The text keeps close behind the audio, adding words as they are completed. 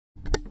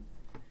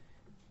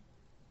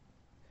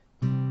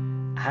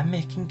I'm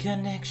making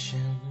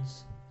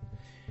connections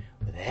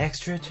with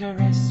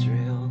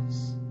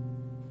extraterrestrials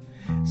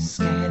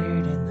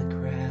scattered in the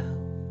crowd.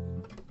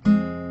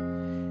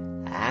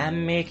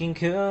 I'm making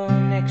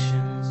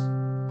connections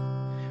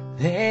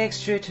with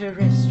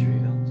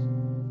extraterrestrials,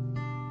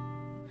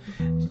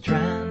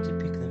 trying to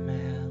pick them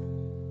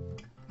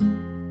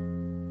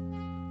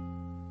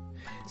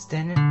out.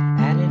 Standing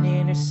at an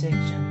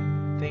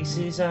intersection,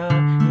 faces are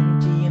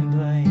empty and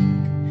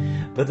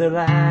blank, but the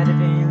light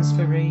of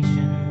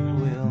inspiration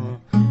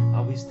will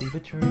always leave a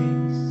trace.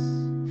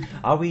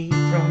 Are we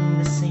from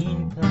the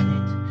same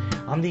planet?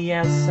 On the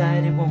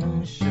outside it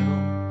won't show,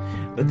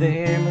 but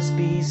there must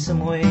be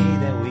some way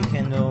that we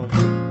can know.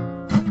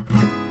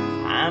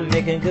 I'm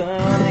making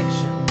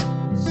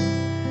connections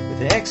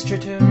with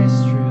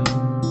extraterrestrials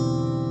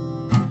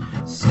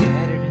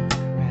scattered in the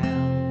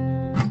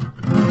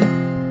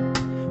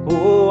crowd.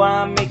 Oh,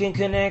 I'm making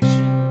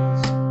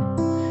connections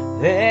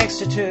with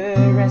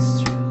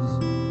extraterrestrials,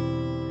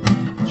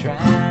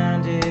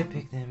 trying to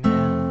pick them out.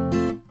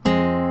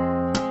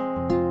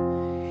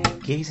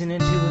 Gazing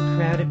into a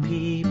crowd of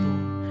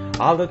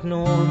people, all look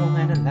normal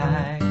and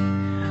alike,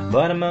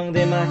 but among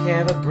them I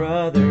have a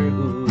brother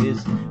who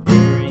is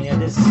wearing a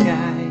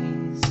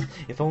disguise.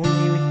 If only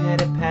we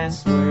had a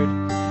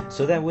password,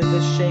 so that with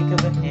a shake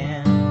of a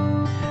hand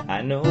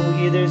I know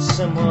there's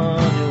someone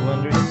who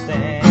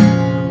understands.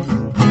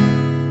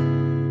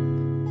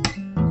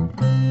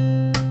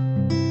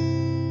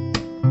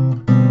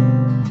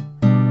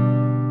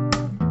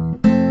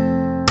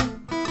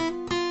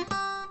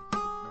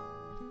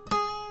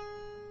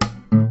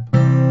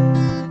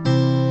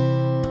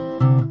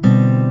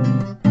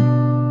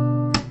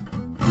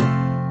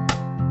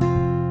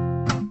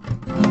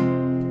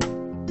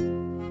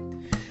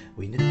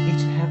 We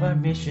each have our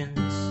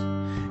missions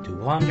to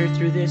wander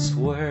through this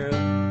world.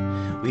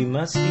 We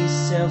must be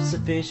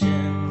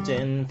self-sufficient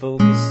and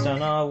focused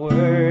on our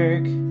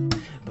work.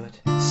 But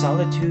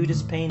solitude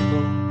is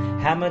painful.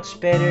 How much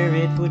better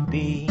it would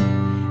be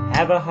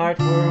have a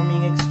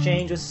heartwarming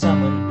exchange with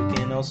someone who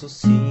can also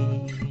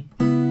see.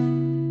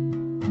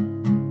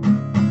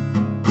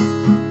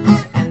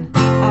 And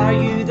are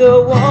you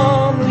the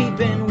one we've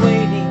been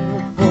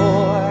waiting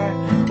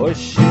for, or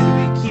should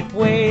we keep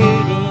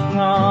waiting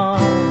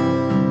on?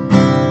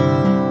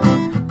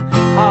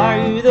 Are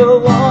you the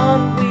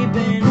one we've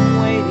been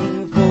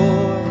waiting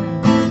for,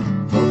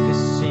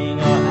 focusing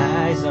our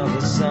eyes on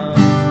the sun?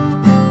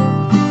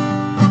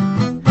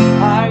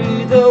 Are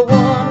you the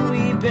one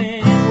we've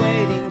been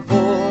waiting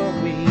for?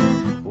 We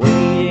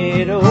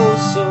waited oh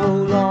so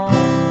long,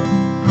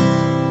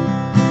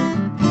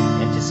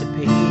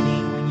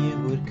 anticipating when you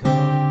would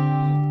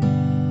come.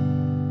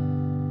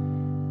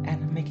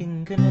 And I'm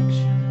making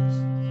connections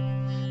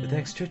with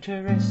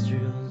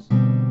extraterrestrials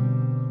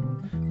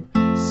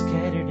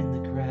scattered in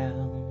the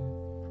crowd.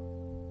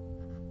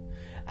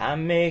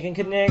 I'm making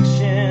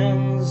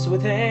connections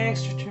with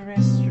extraterrestrials